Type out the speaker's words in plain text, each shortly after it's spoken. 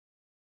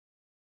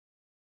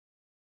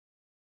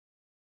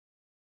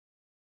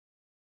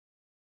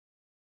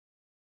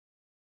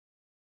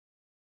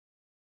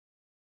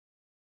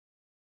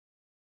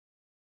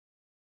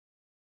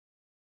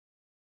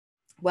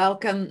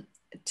Welcome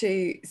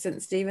to St.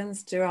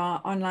 Stephen's, to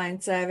our online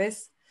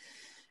service.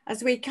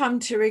 As we come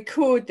to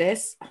record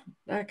this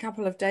a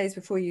couple of days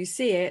before you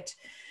see it,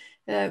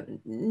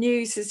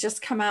 news has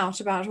just come out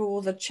about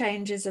all the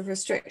changes of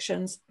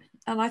restrictions,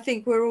 and I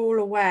think we're all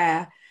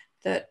aware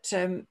that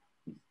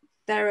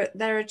there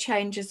are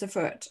changes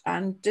afoot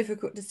and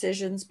difficult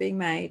decisions being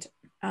made,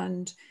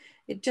 and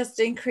it just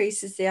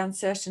increases the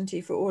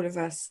uncertainty for all of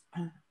us.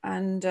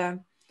 And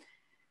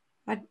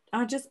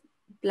I just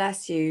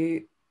bless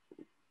you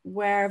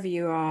wherever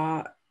you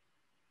are,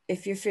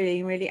 if you're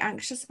feeling really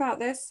anxious about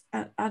this,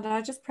 and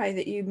I just pray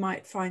that you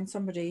might find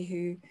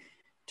somebody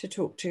to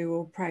talk to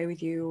or pray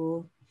with you,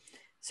 or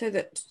so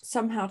that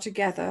somehow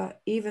together,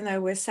 even though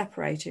we're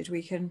separated,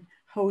 we can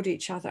hold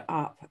each other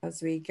up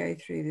as we go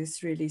through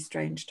this really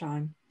strange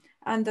time,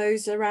 and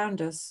those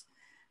around us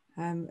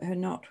who are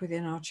not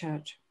within our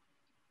church.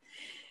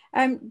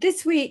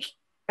 This week,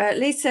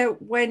 Lisa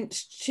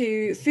went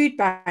to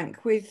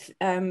Foodbank with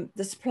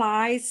the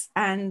supplies,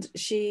 and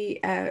she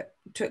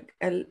took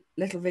a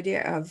little video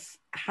of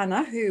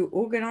Hannah, who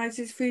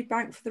organises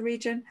Foodbank for the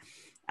region,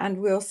 and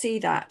we'll see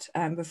that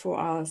before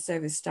our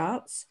service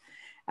starts.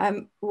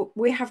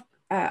 We have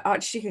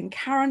Archdeacon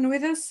Karen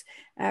with us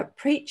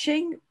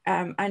preaching,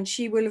 and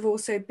she will have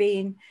also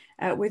been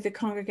with the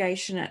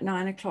congregation at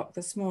 9 o'clock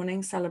this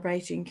morning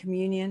celebrating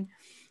communion.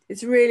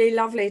 It's really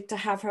lovely to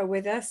have her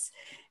with us.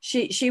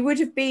 She would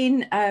have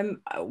been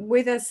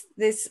with us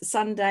this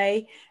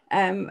Sunday,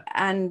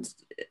 and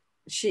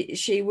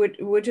she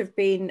would have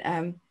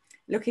been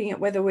looking at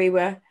whether we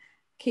were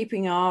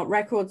keeping our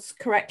records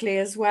correctly,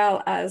 as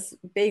well as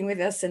being with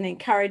us and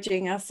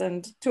encouraging us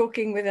and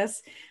talking with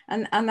us,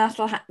 and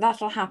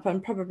that'll happen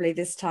probably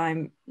this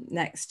time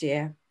next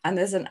year. And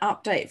there's an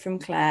update from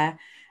Claire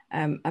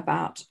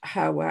about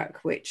her work,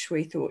 which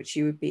we thought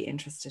you would be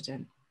interested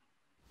in.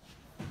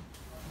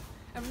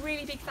 A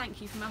really big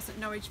thank you from us at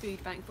Norwich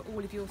Foodbank for all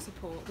of your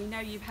support. We know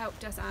you've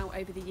helped us out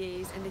over the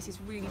years, and this is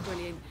really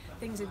brilliant.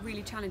 Things are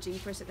really challenging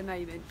for us at the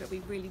moment, but we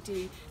really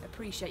do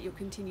appreciate your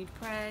continued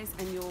prayers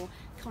and your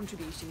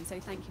contribution. So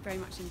thank you very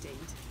much indeed.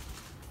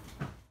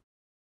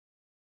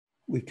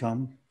 We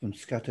come from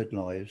scattered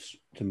lives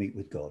to meet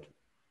with God.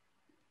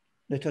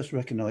 Let us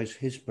recognise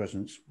His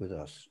presence with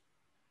us.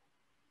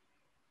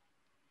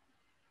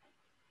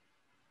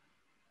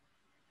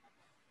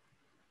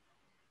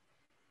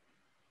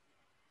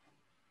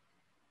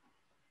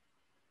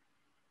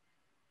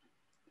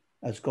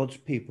 As God's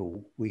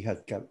people, we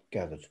have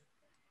gathered.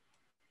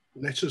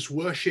 Let us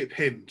worship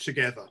Him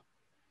together.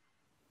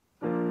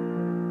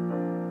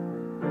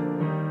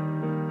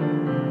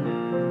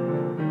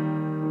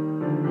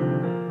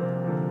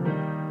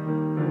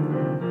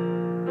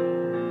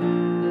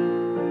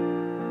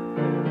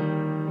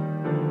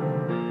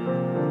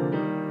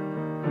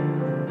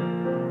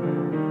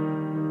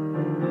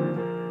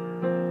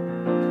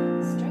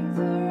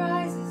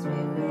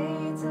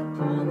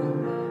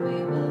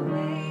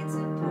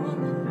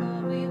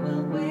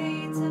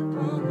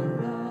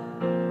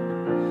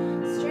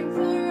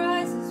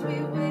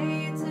 We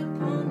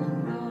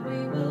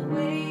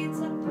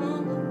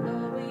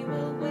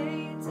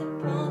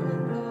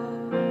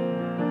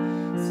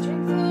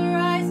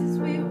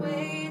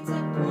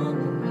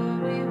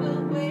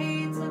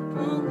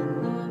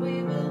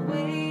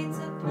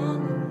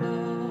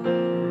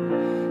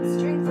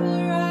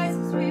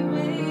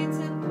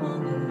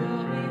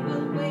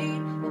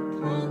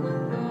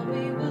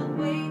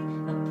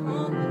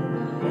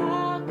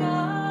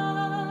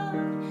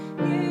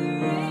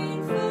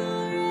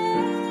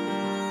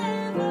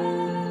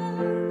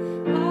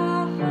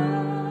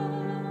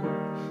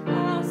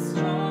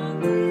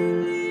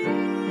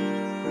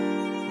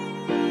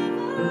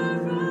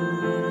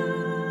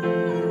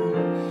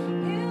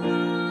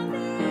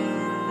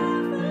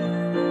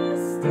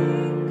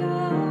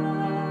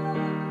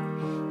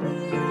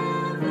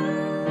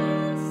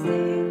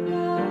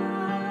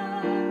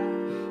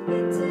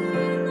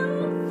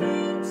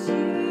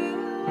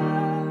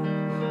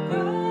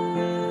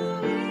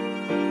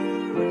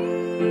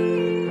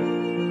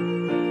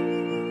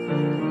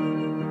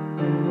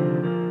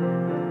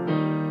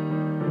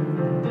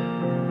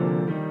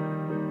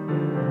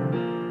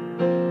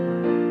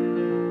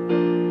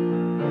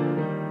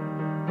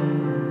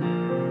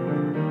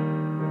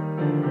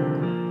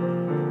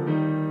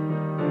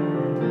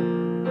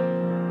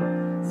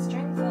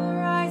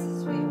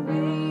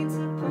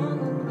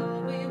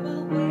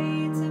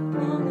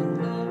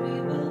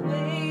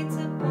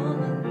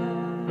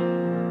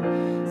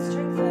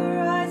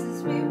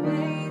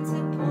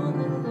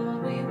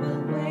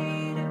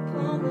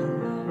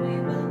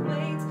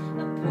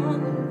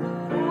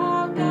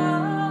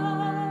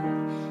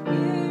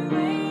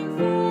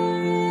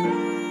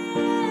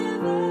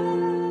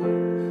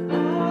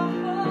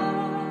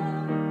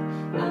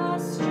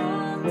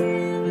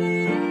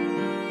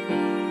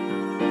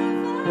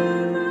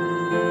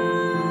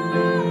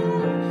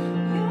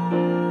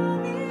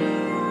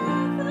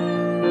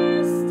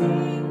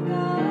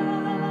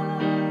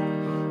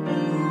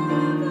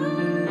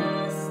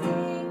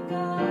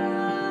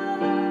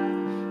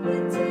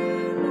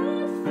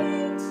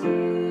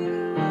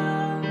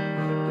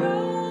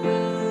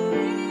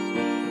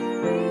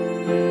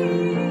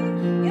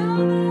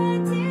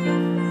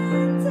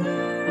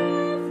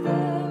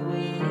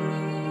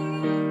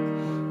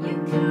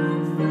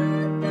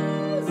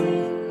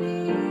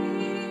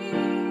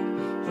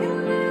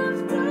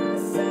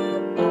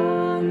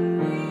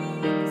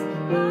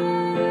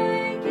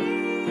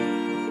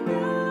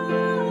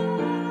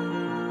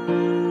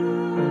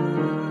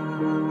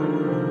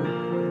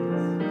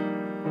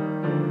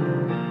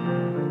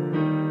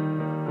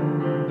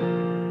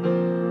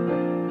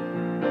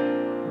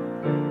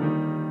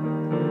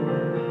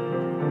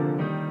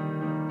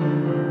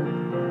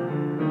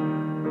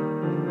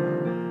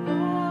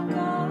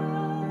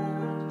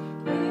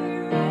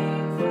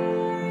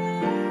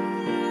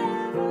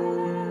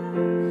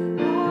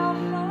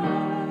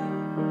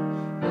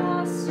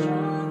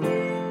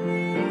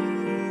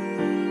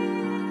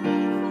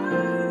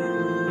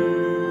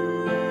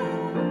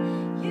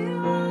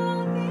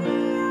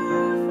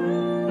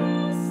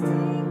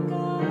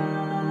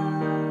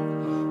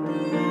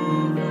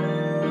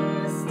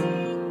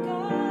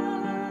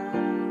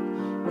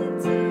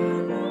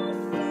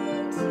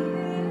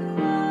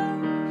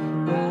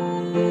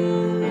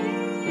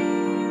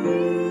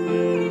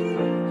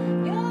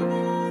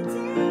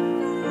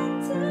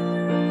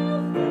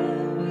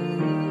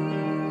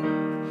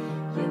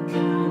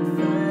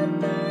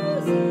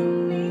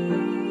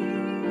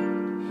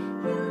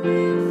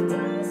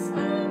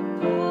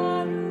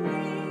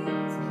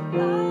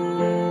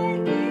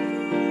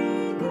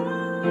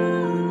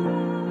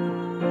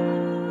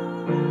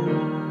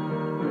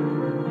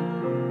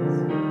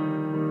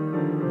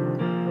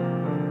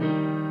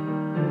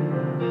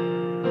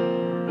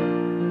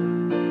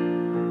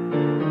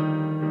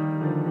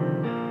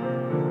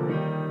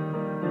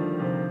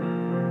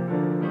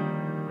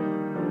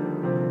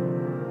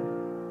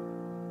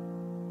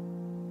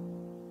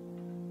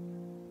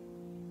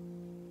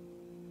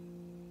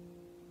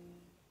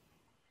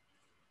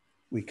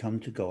we come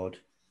to God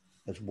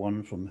as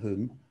one from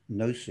whom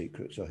no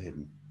secrets are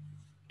hidden,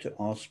 to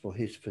ask for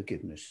his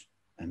forgiveness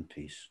and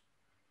peace.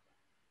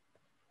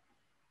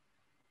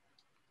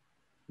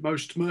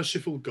 Most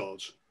merciful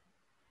God,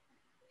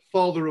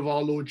 Father of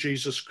our Lord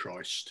Jesus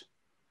Christ,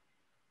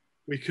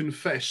 we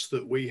confess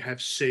that we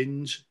have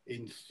sinned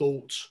in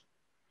thought,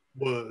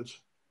 word,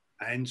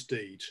 and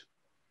deed.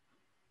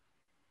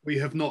 We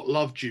have not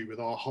loved you with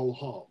our whole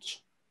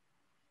heart.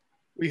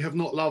 We have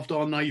not loved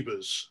our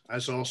neighbours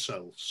as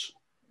ourselves.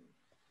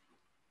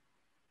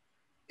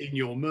 In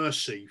your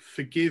mercy,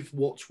 forgive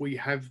what we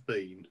have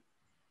been.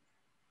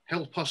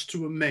 Help us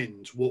to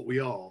amend what we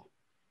are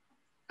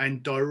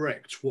and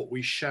direct what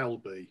we shall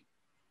be,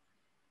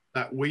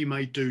 that we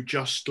may do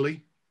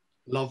justly,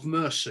 love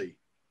mercy,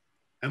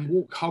 and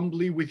walk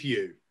humbly with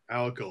you,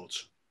 our God.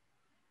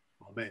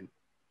 Amen.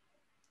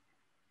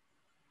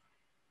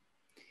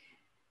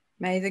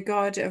 May the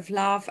God of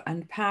love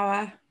and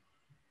power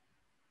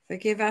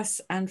forgive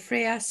us and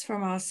free us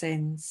from our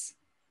sins,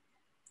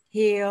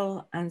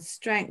 heal and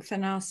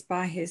strengthen us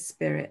by his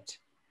Spirit,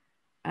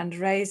 and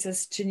raise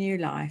us to new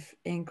life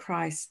in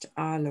Christ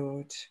our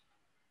Lord.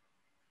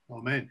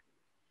 Amen.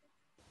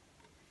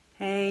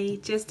 Hey,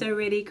 just a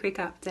really quick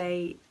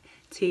update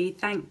to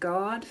thank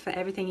God for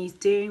everything he's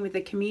doing with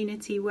the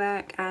community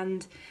work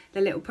and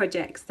the little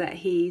projects that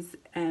he's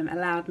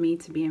allowed me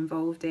to be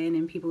involved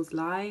in people's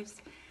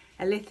lives.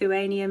 A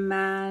Lithuanian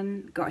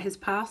man got his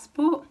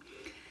passport.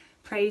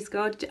 Praise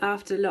God,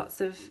 after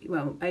lots of,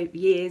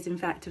 years in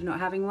fact of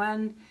not having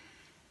one.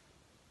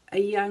 A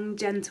young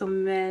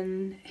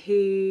gentleman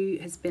who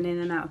has been in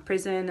and out of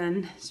prison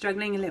and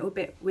struggling a little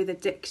bit with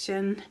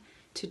addiction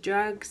to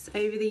drugs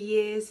over the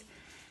years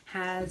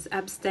has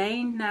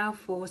abstained now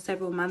for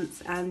several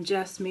months and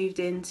just moved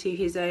into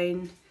his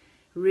own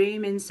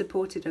room in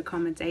supported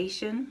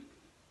accommodation.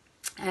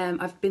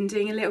 I've been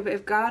doing a little bit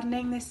of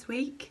gardening this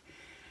week,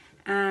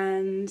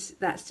 and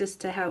that's just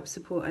to help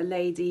support a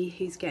lady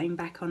who's getting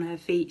back on her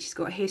feet. She's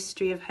got a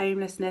history of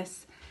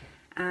homelessness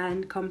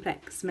and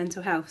complex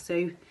mental health,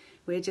 so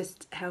we're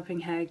just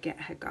helping her get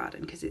her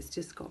garden because it's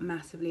just got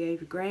massively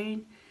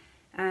overgrown.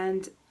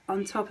 And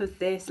on top of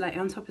this,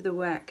 on top of the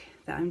work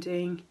that I'm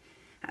doing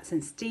at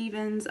St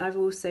Stephen's, I've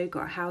also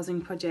got a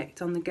housing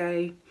project on the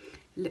go.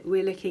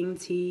 We're looking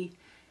to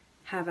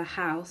have a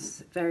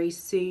house very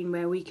soon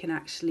where we can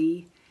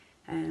actually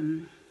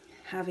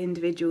have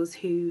individuals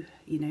who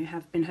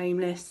have been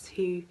homeless,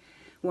 who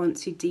want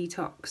to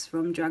detox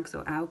from drugs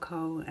or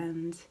alcohol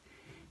and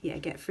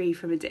get free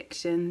from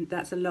addiction.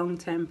 That's a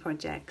long-term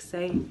project,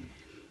 so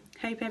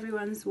hope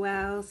everyone's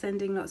well,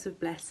 sending lots of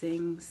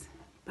blessings.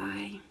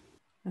 Bye.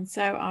 And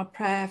so our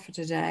prayer for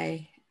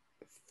today: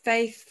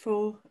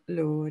 faithful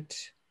Lord,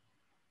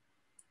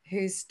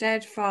 whose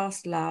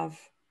steadfast love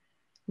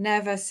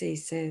never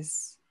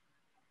ceases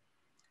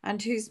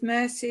and whose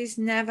mercies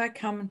never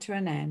come to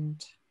an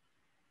end,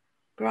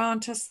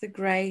 grant us the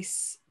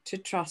grace to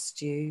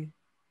trust you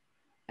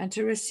and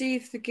to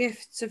receive the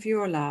gifts of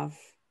your love,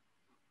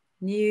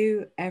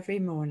 new every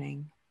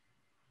morning.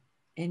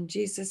 In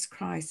Jesus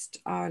Christ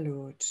our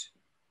Lord.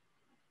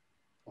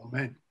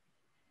 Amen.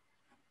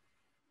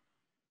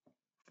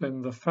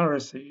 Then the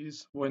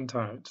Pharisees went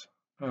out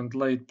and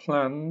laid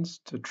plans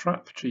to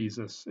trap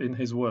Jesus in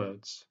his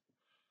words.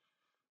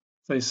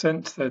 They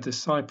sent their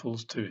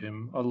disciples to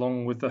him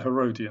along with the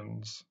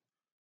Herodians.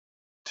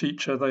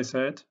 "Teacher," they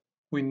said,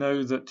 "we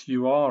know that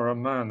you are a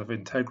man of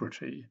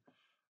integrity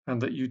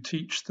and that you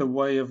teach the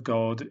way of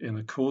God in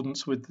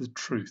accordance with the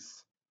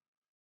truth.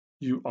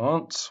 You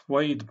aren't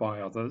swayed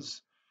by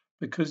others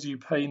because you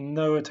pay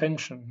no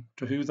attention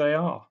to who they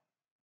are.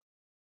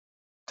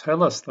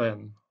 Tell us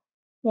then,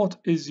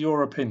 what is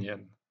your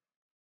opinion?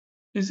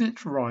 Is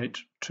it right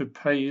to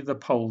pay the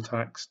poll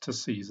tax to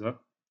Caesar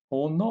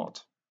or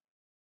not?"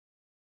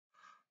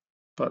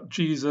 But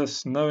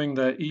Jesus, knowing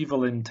their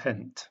evil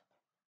intent,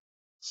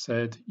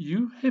 said,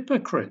 "You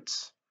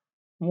hypocrites,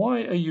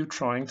 why are you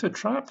trying to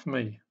trap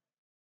me?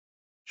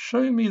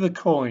 Show me the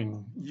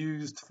coin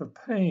used for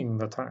paying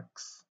the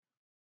tax."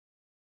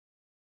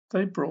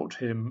 They brought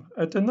him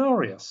a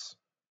denarius,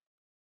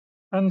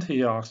 and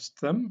he asked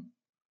them,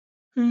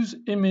 "Whose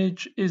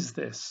image is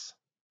this,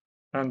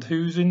 and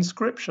whose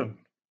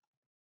inscription?"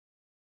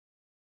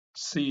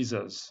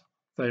 "Caesar's,"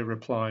 they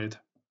replied.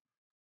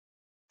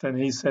 Then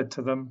he said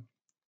to them,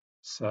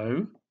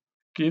 "So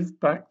give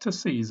back to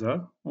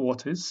Caesar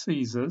what is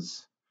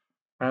Caesar's,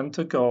 and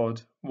to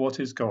God what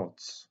is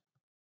God's."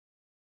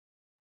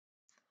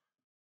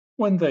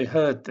 When they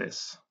heard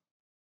this,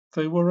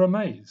 they were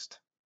amazed.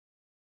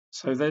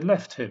 So they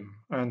left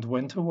him and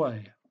went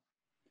away.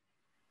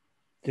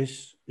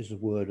 This is the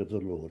word of the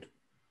Lord.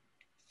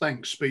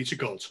 Thanks be to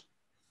God.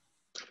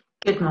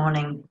 Good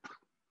morning.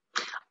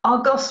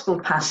 Our gospel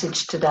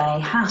passage today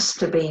has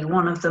to be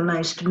one of the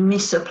most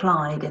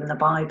misapplied in the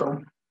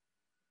Bible.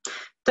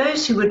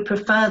 Those who would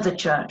prefer the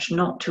church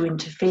not to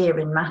interfere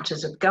in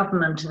matters of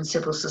government and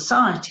civil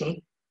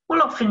society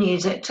will often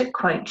use it to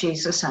quote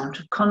Jesus out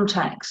of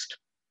context.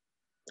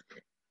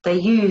 They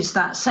use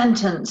that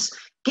sentence,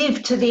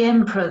 Give to the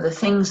emperor the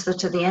things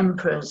that are the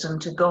emperor's,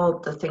 and to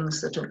God the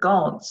things that are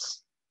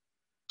God's.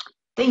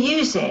 They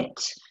use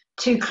it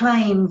to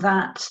claim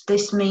that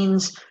this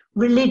means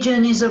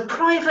religion is a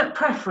private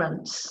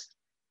preference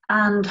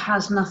and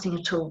has nothing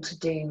at all to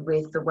do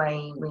with the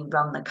way we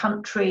run the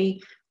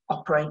country,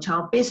 operate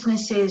our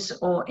businesses,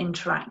 or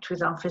interact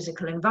with our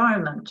physical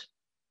environment.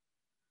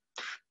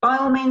 By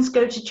all means,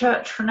 go to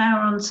church for an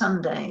hour on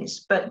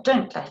Sundays, but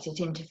don't let it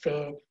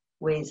interfere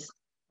with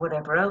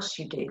whatever else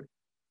you do.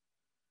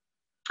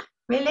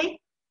 Really?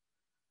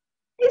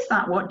 Is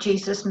that what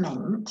Jesus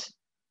meant?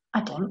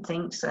 I don't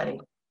think so.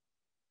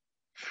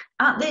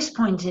 At this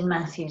point in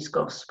Matthew's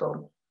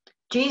Gospel,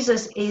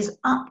 Jesus is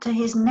up to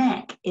his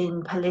neck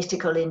in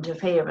political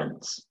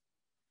interference.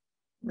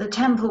 The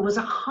temple was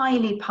a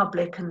highly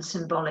public and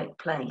symbolic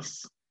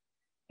place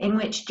in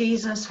which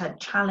Jesus had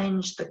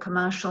challenged the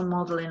commercial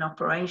model in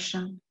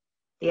operation,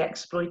 the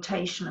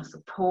exploitation of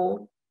the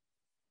poor,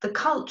 the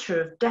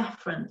culture of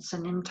deference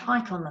and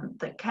entitlement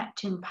that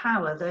kept in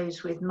power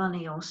those with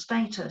money or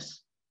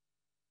status.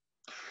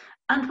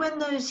 And when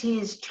those he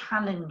is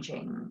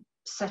challenging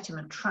set him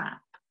a trap,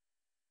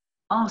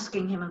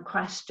 asking him a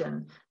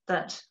question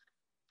that,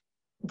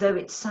 though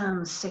it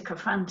sounds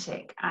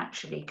sycophantic,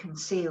 actually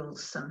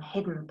conceals some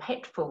hidden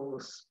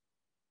pitfalls,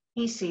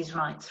 he sees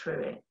right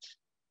through it.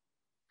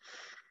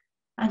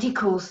 And he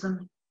calls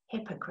them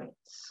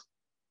hypocrites.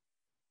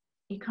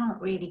 You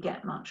can't really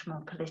get much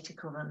more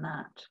political than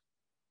that.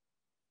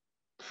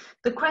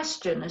 The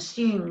question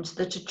assumed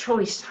that a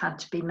choice had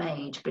to be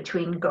made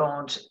between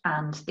God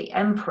and the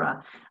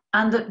emperor,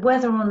 and that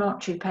whether or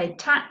not you paid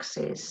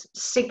taxes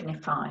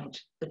signified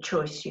the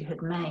choice you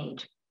had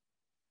made.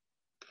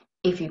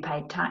 If you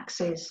paid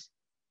taxes,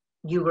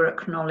 you were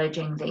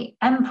acknowledging the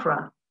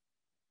emperor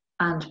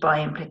and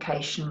by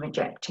implication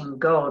rejecting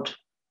God.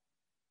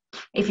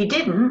 If you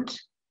didn't,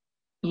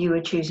 you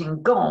were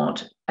choosing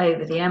God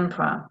over the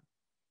emperor,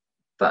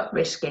 but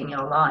risking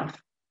your life.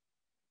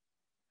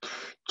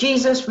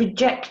 Jesus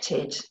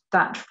rejected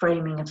that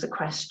framing of the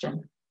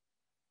question.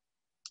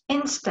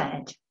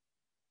 Instead,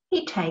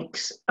 he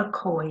takes a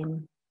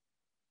coin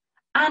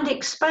and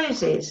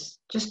exposes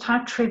just how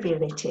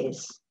trivial it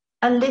is.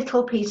 A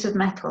little piece of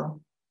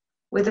metal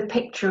with a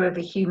picture of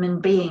a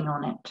human being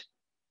on it.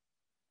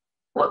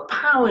 What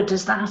power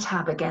does that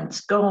have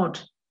against God?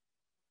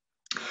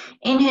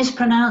 In his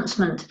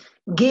pronouncement,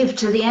 give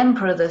to the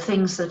emperor the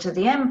things that are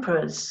the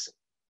emperor's,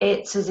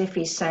 it's as if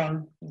he's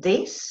saying,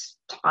 this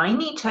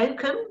tiny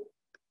token,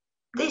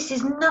 this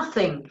is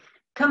nothing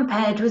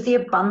compared with the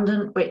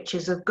abundant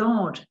riches of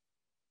God.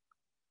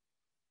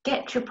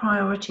 Get your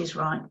priorities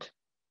right.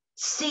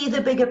 See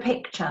the bigger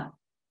picture.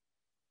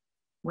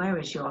 Where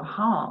is your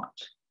heart?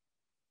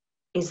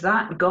 Is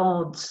that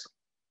God's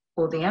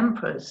or the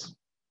emperor's?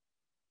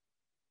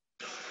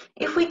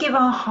 If we give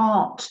our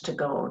heart to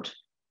God,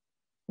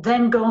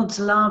 then God's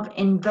love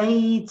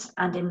invades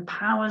and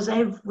empowers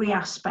every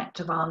aspect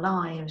of our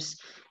lives.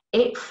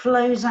 It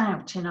flows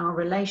out in our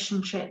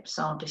relationships,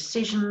 our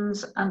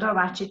decisions, and our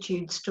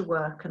attitudes to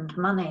work and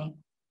money.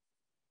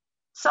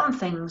 Some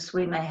things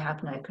we may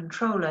have no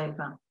control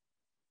over.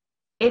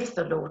 If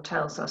the law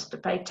tells us to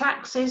pay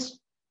taxes,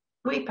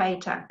 we pay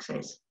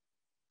taxes.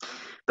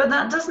 But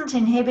that doesn't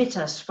inhibit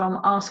us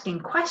from asking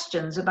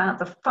questions about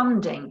the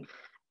funding,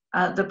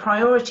 the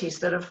priorities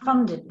that are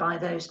funded by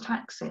those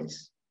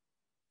taxes,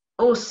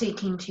 or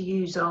seeking to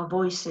use our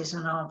voices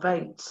and our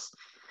votes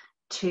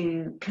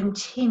to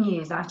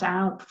continue that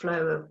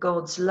outflow of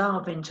God's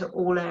love into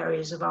all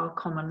areas of our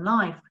common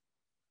life.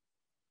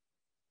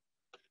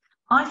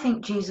 I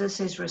think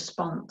Jesus'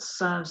 response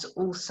serves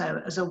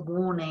also as a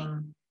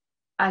warning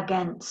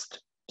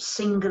against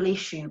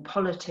single-issue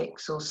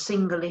politics or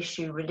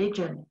single-issue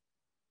religion.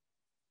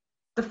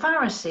 The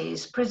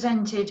Pharisees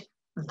presented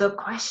the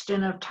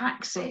question of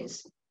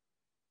taxes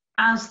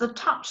as the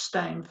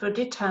touchstone for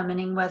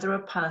determining whether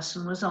a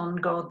person was on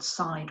God's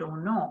side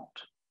or not.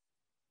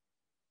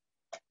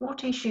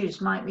 What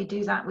issues might we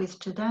do that with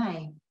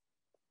today?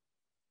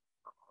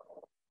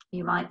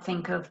 You might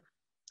think of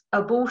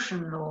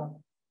abortion law,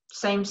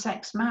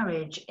 same-sex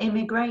marriage,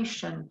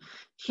 immigration,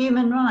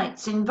 human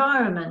rights,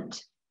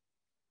 environment.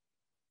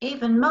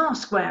 Even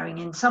mask wearing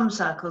in some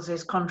circles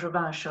is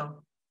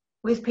controversial,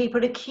 with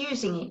people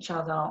accusing each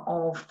other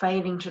of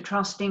failing to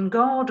trust in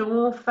God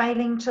or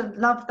failing to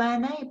love their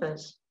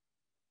neighbours.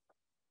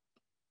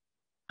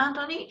 And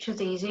on each of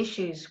these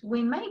issues,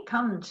 we may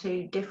come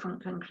to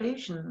different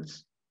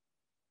conclusions.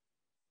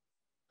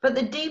 But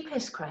the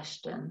deepest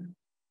question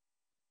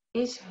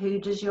is, who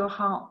does your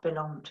heart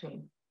belong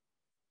to?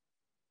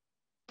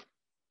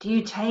 Do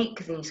you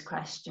take these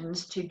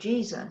questions to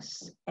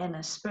Jesus in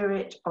a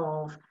spirit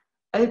of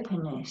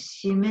openness,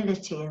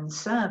 humility, and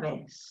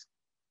service?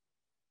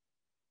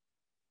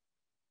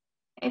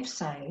 If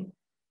so,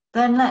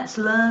 then let's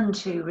learn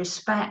to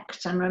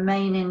respect and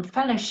remain in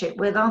fellowship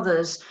with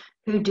others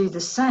who do the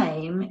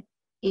same,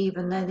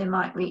 even though they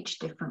might reach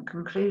different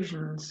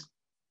conclusions.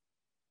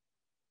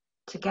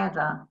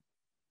 Together,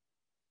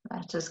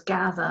 let us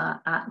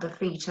gather at the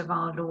feet of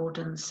our Lord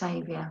and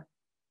Saviour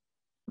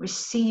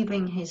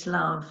receiving his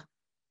love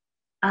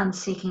and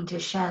seeking to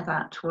share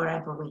that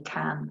wherever we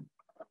can.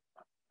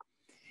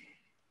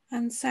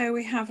 And so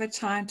we have a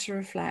time to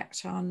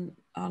reflect on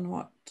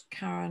what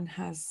Karen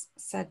has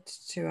said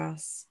to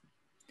us.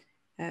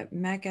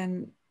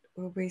 Megan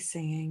will be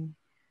singing,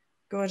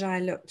 God, I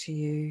look to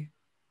you.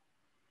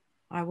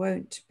 I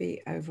won't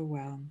be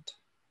overwhelmed.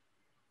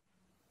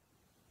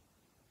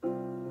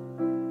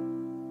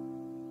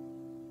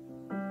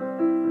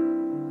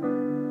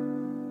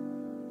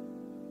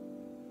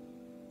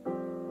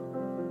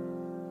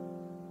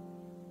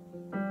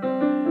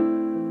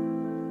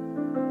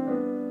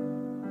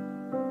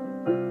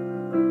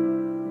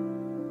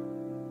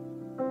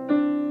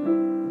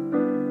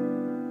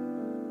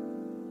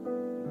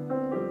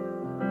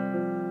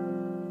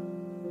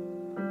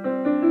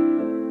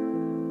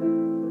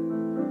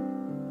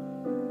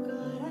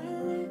 God,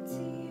 I look to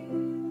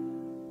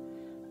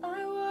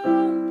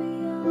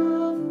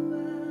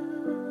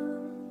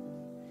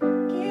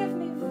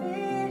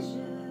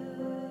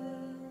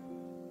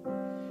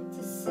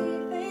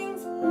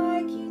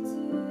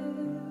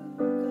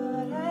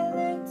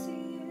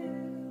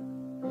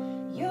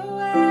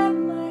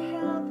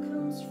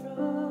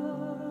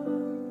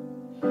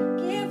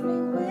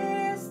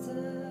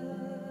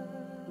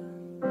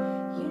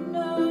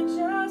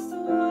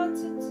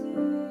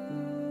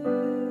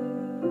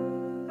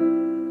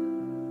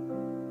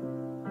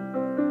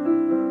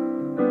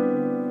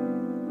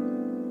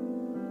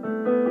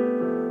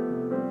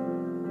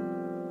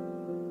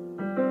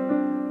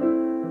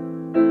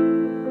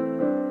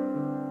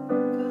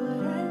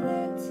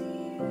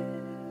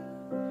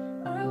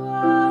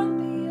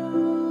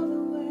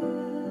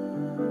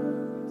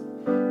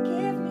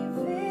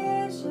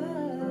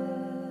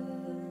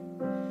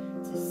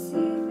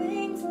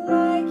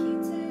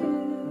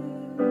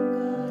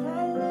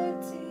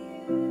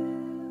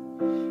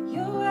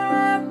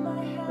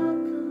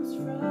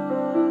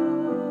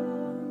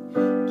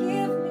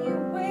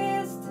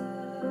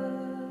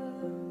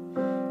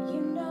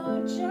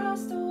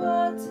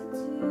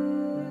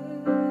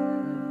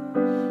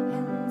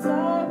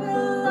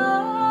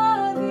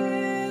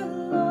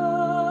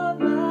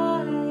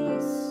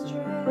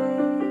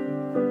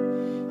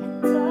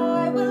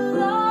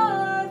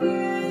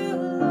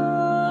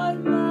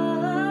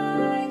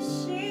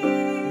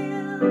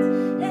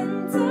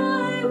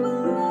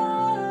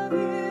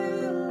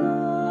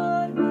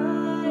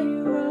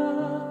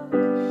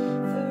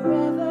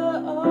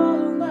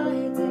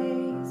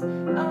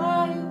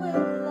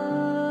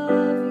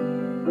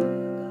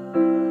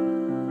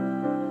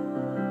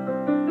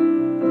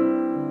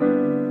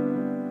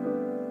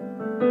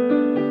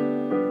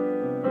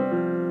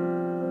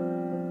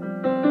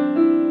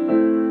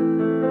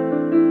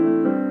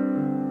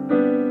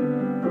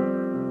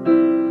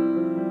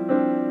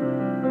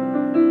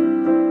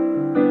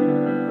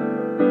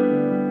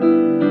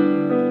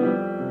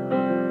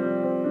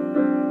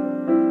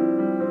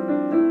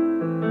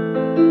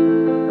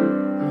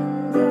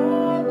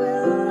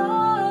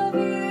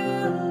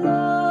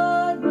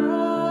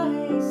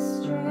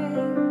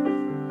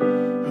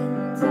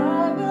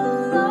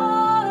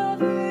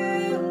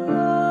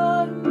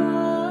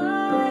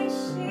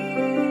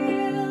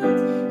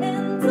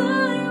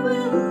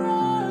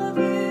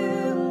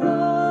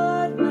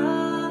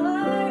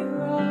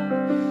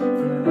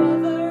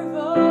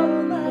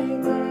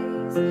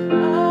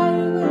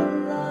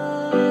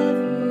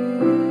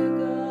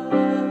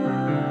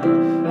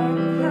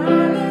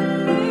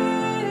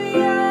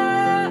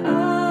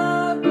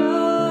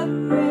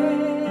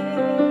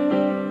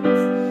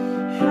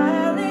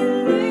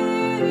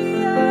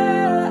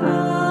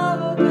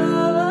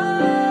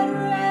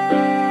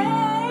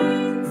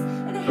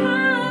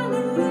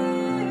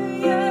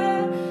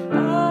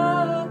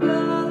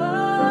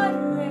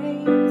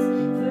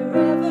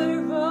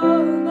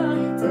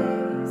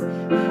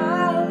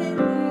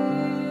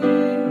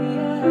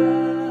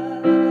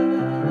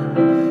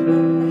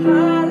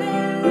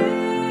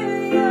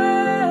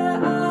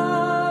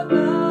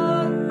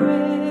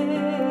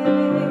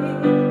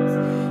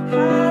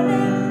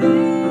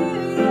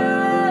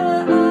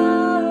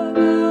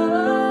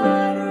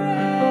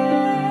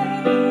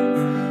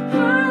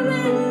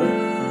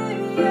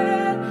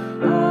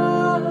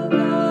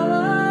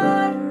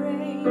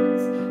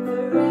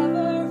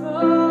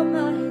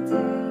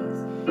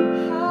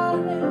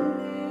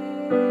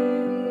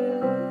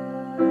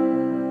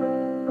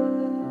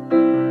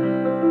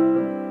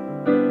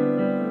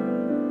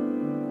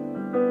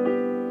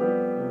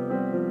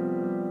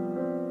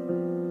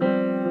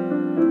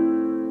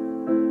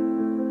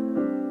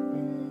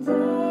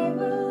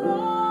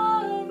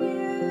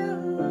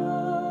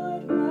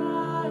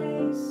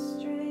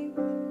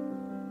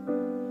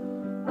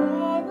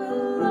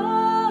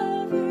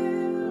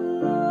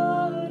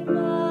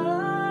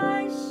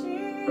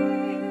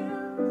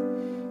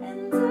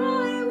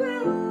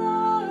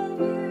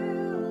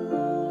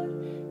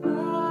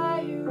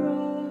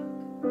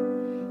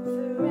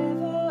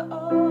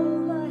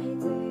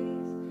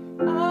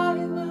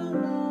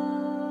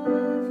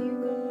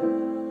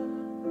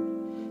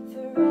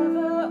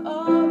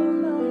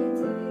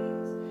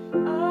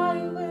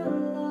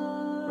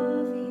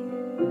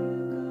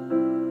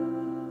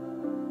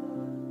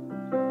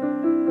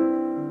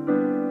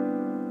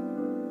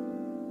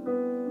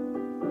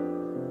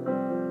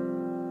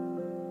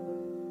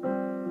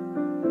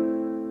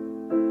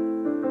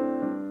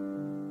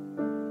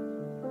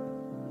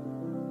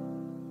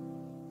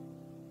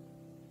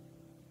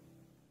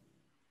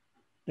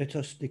Let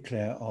us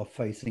declare our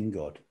faith in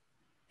God,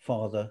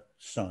 Father,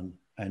 Son,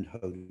 and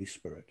Holy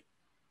Spirit.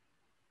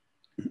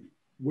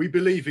 We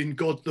believe in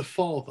God the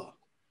Father,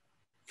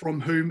 from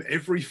whom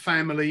every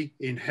family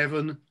in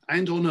heaven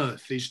and on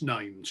earth is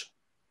named.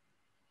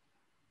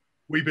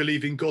 We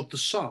believe in God the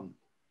Son,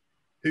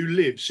 who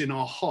lives in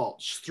our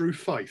hearts through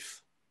faith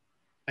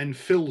and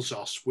fills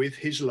us with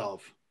his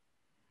love.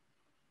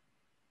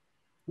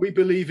 We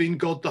believe in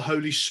God the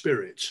Holy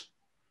Spirit,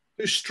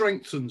 who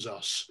strengthens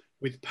us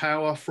with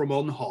power from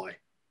on high.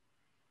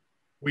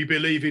 We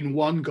believe in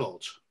one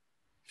God,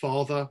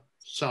 Father,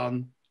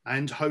 Son,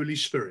 and Holy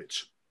Spirit.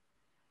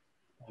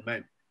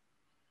 Amen.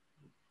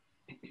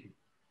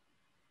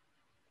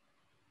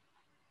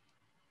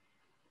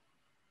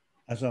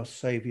 As our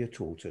Saviour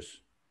taught us,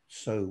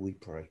 so we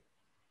pray.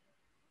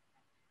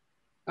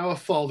 Our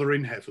Father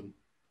in heaven,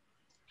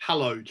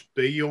 hallowed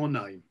be your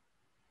name.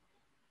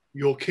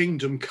 Your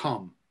kingdom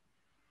come,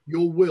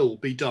 your will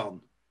be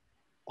done,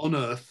 on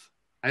earth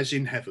as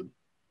in heaven.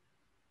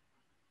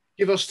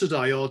 Give us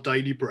today our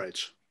daily bread.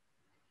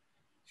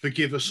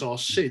 Forgive us our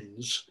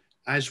sins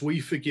as we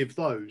forgive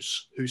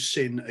those who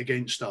sin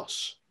against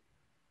us.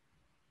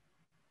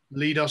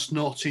 Lead us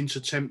not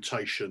into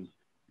temptation,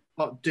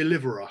 but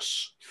deliver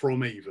us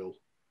from evil.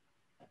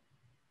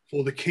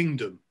 For the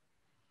kingdom,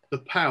 the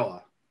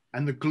power,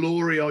 and the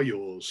glory are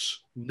yours,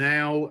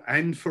 now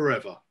and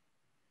forever.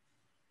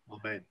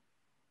 Amen.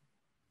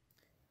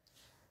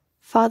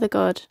 Father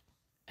God,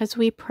 as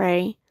we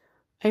pray,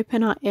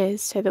 open our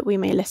ears so that we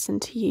may listen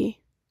to you.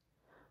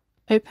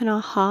 Open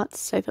our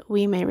hearts so that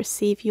we may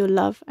receive your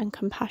love and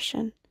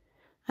compassion,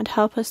 and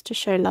help us to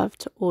show love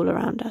to all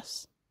around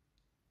us.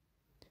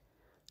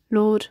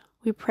 Lord,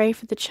 we pray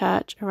for the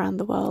church around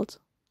the world.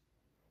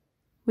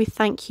 We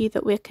thank you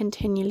that we're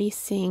continually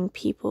seeing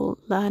people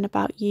learn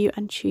about you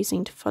and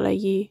choosing to follow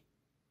you.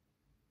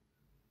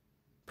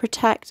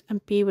 Protect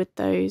and be with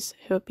those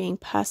who are being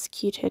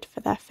persecuted for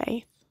their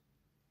faith.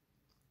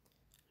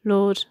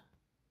 Lord,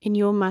 in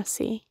your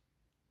mercy,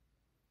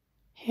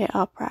 hear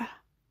our prayer.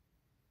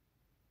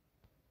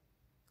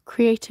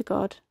 Creator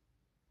God,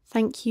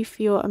 thank you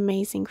for your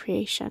amazing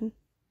creation.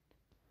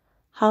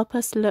 Help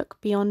us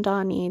look beyond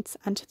our needs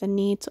and to the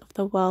needs of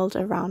the world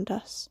around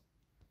us.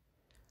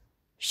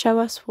 Show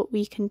us what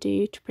we can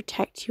do to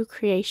protect your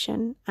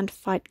creation and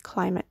fight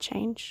climate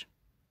change.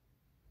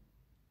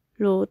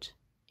 Lord,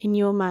 in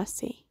your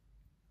mercy,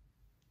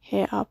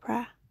 hear our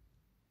prayer.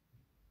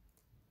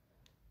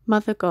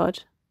 Mother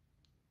God,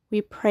 we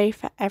pray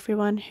for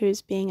everyone who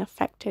is being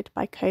affected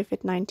by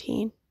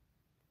COVID-19.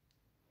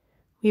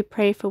 We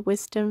pray for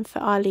wisdom for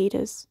our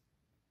leaders,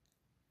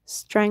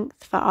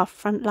 strength for our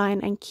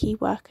frontline and key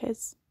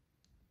workers,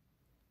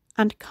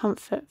 and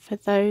comfort for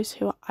those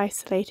who are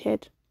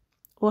isolated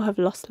or have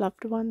lost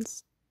loved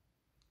ones.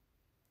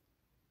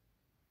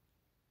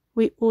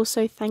 We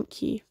also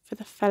thank you for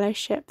the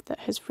fellowship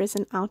that has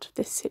risen out of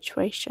this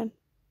situation.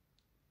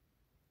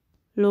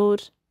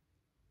 Lord,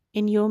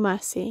 in your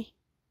mercy,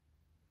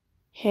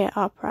 hear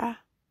our prayer.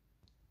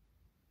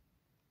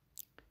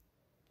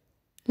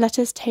 Let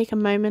us take a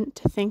moment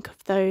to think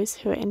of those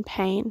who are in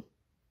pain,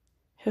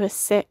 who are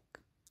sick,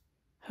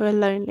 who are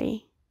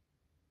lonely,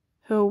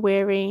 who are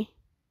weary,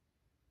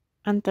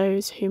 and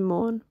those who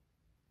mourn.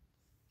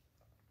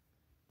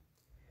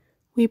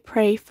 We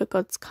pray for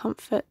God's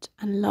comfort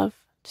and love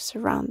to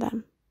surround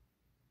them.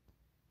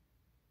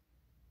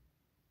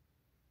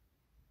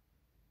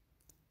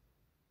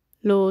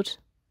 Lord,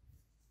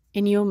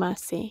 in your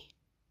mercy,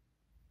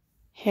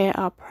 hear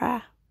our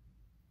prayer.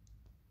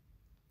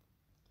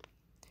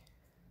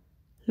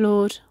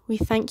 Lord, we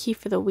thank you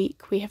for the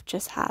week we have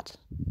just had.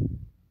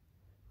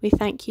 We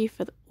thank you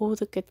for all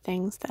the good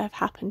things that have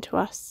happened to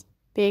us,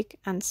 big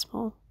and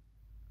small.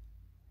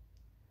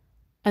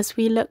 As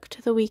we look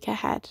to the week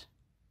ahead,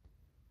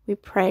 we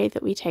pray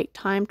that we take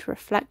time to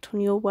reflect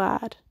on your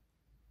word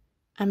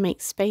and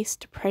make space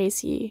to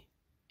praise you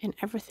in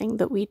everything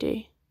that we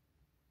do.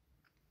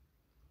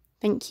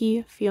 Thank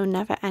you for your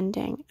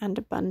never-ending and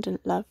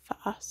abundant love for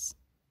us.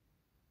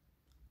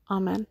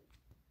 Amen.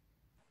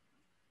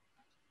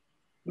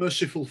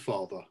 Merciful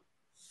Father,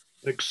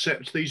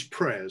 accept these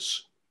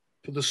prayers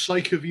for the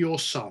sake of your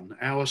Son,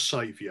 our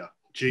Saviour,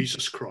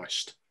 Jesus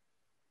Christ.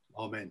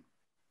 Amen.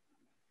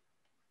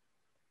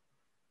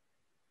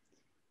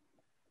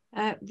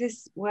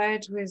 This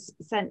word was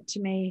sent to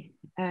me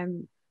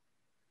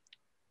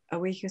a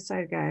week or so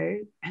ago.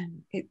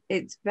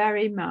 It's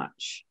very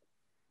much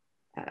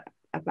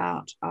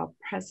about our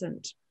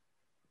present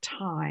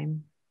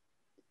time,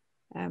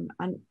 and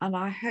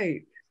I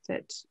hope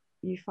that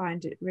you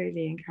find it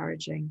really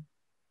encouraging.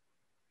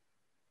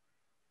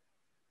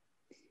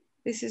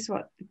 This is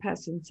what the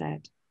person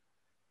said.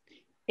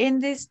 In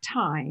this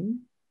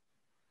time,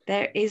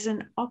 there is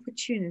an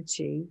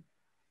opportunity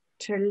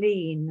to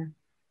lean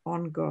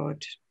on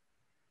God.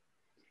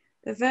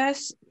 The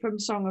verse from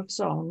Song of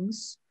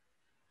Songs,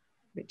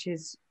 which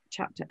is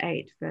chapter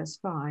 8, verse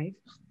 5,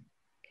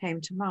 came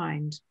to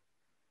mind.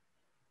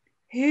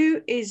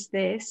 Who is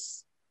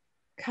this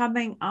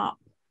coming up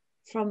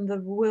from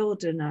the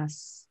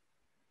wilderness,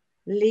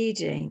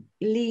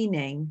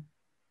 leaning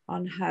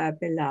on her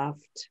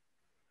beloved.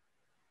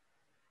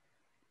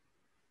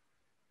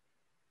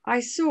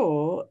 I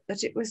saw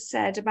that it was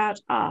said about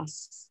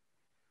us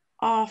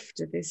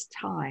after this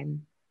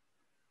time,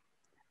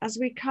 as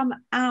we come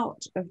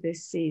out of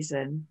this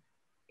season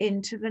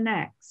into the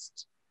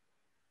next.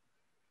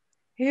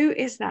 Who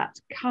is that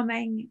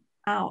coming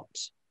out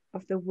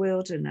of the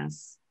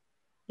wilderness,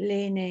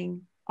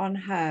 leaning on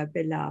her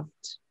beloved?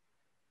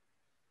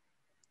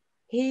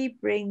 He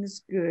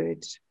brings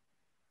good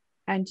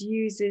and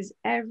uses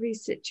every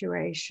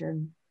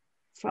situation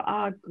for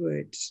our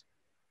good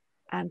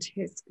and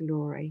his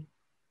glory.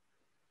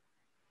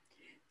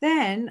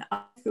 Then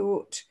I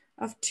thought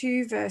of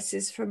 2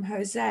 verses from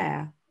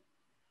Hosea,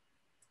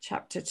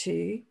 chapter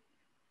 2,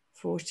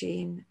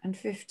 14 and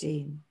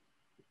 15.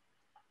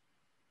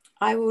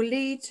 I will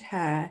lead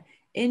her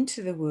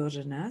into the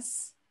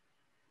wilderness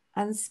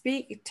and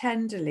speak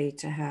tenderly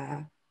to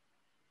her.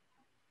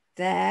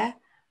 There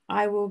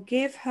I will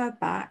give her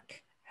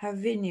back her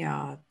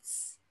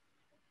vineyards,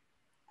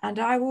 and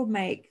I will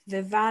make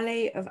the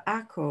valley of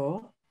Achor,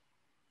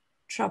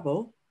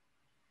 trouble,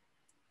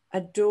 a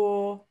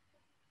door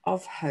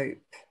of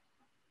hope.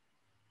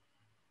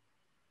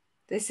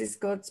 This is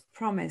God's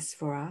promise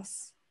for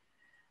us,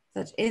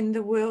 that in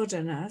the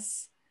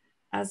wilderness,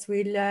 as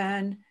we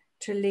learn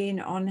to lean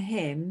on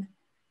him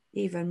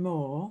even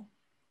more,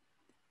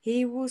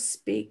 he will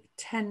speak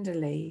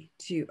tenderly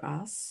to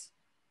us,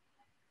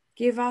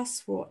 give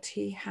us what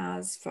he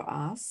has for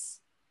us,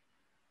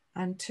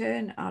 and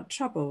turn our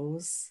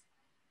troubles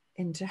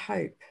into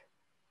hope.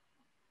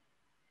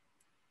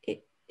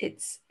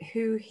 It's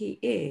who he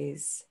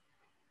is,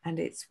 and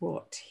it's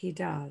what he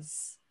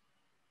does.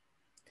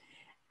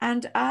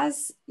 And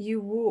as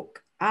you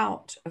walk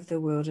out of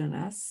the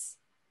wilderness,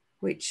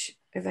 which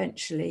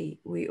eventually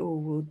we all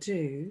will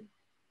do,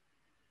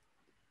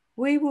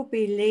 we will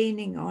be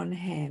leaning on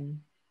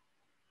him.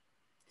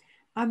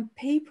 And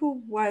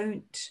people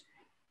won't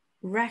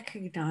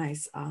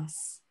recognize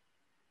us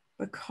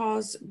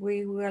because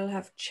we will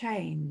have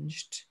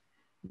changed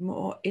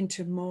more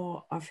into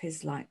more of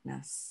his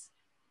likeness.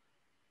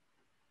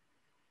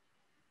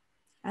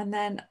 And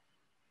then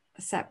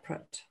a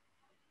separate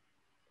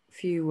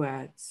few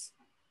words.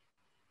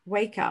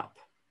 Wake up,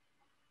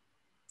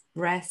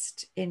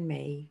 rest in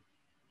me.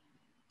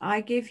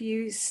 I give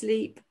you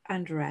sleep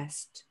and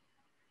rest.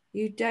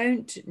 You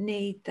don't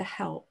need the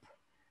help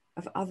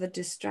of other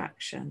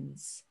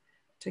distractions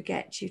to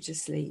get you to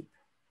sleep.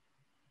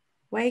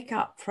 Wake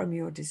up from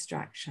your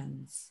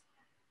distractions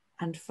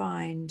and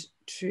find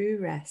true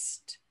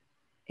rest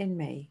in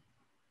me.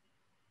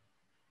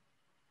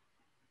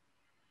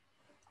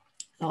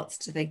 Lots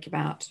to think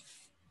about.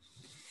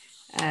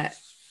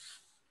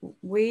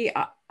 We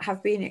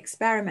have been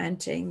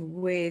experimenting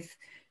with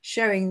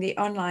showing the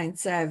online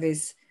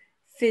service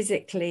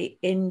physically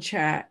in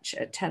church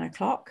at 10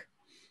 o'clock.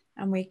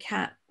 And we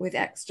can, with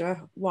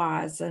extra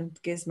wires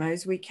and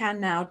gizmos, we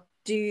can now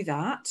do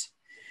that.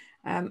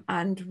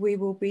 And we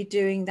will be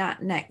doing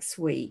that next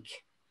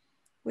week.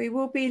 We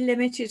will be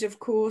limited, of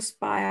course,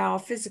 by our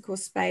physical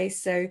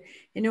space. So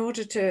in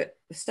order to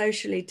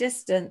socially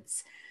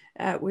distance,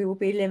 we will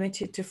be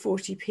limited to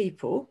 40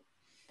 people,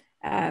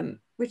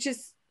 which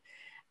is,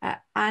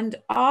 and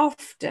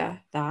after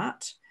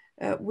that,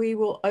 we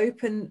will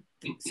open,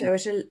 so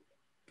at 11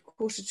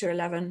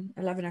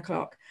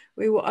 o'clock,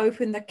 we will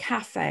open the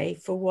cafe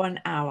for 1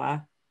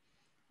 hour.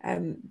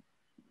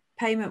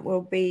 Payment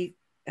will be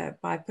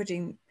by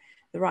putting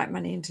the right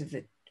money into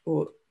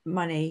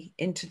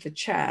the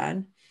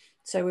churn.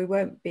 So we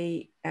won't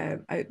be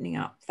opening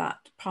up that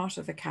part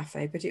of the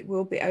cafe, but it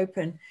will be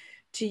open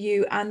to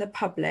you and the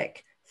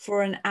public for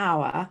 1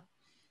 hour.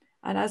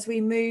 And as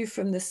we move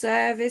from the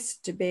service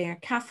to being a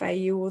cafe,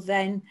 you will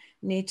then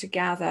need to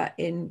gather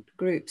in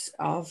groups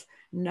of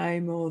no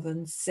more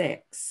than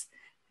 6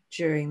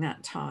 during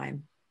that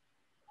time.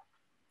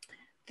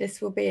 This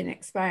will be an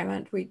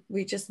experiment.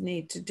 We just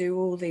need to do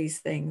all these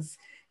things,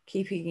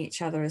 keeping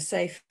each other as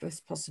safe as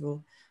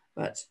possible.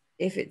 But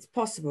if it's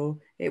possible,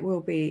 it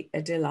will be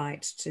a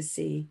delight to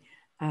see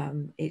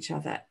each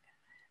other,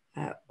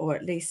 or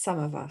at least some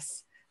of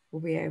us will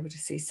be able to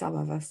see some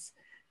of us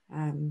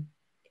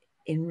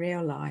in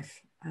real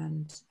life,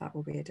 and that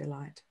will be a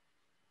delight.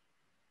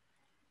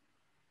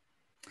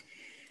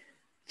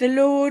 The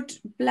Lord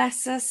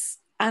bless us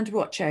and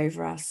watch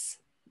over us.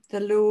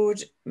 The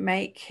Lord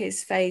make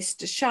his face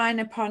to shine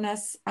upon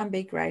us and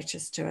be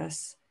gracious to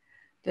us.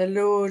 The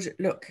Lord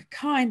look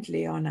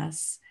kindly on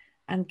us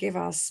and give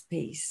us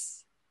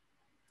peace.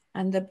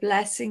 And the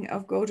blessing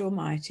of God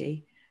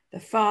Almighty, the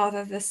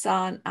Father, the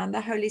Son, and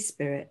the Holy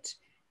Spirit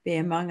be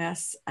among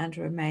us and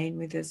remain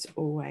with us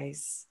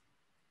always.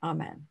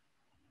 Amen.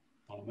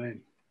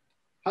 Amen.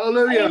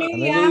 Hallelujah.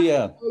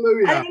 Hallelujah.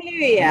 Hallelujah.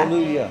 Hallelujah.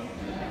 Hallelujah.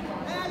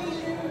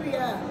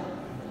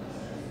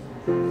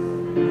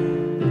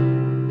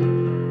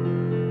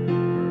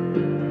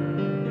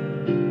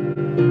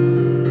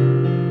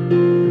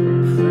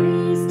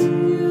 Praise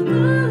to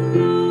the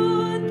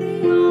Lord,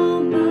 the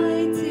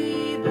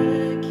Almighty,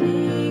 the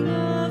King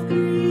of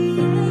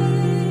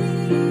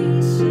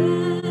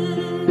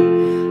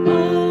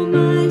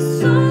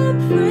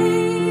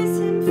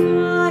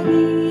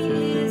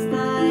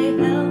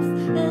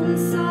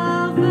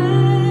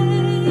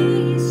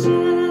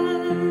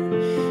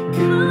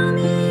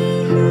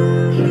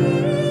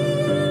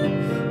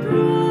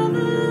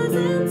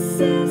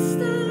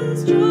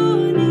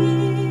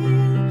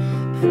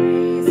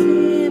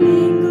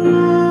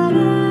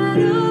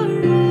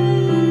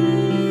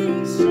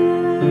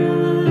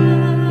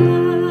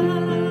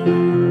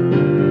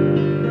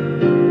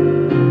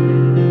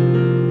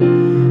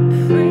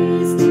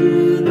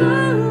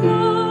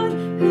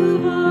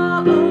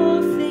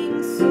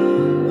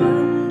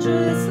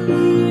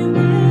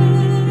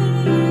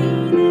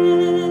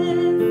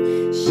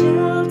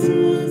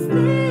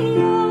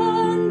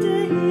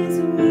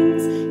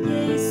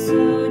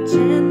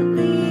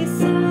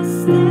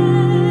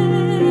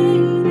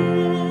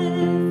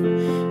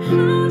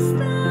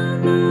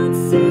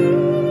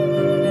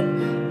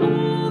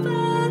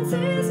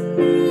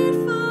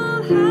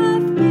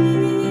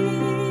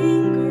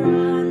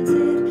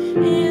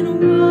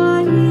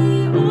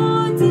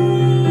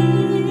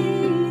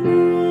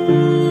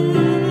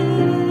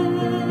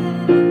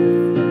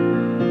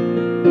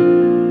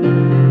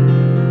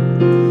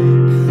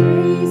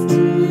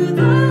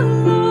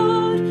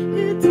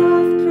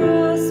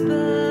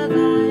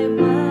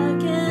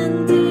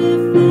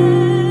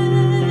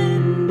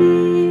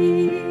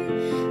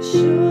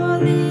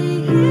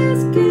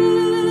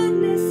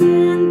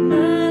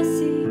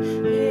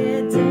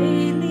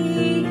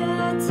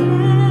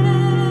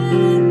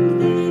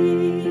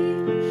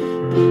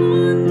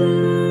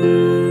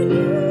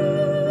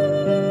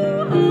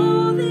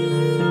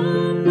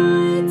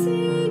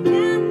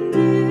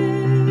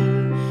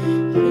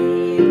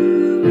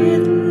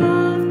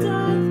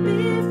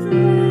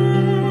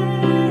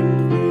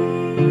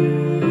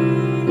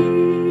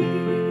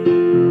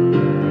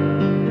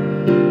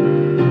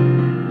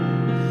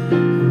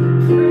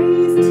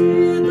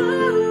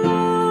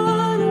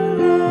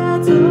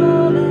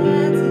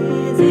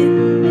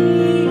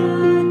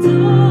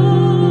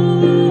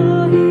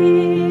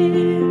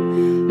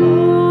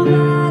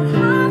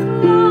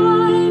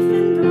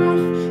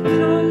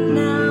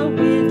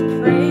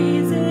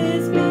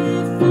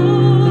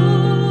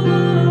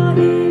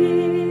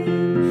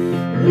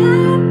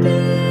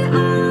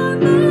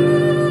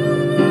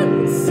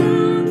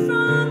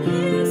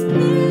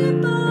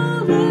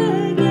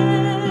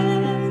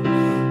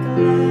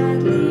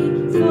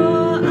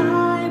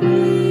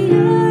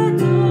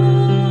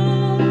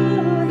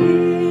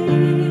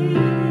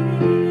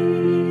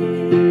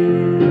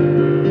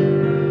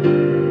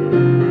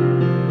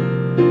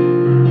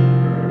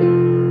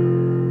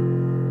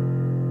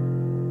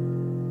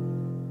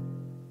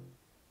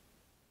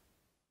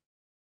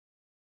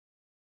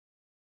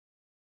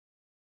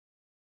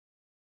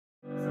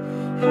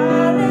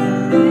How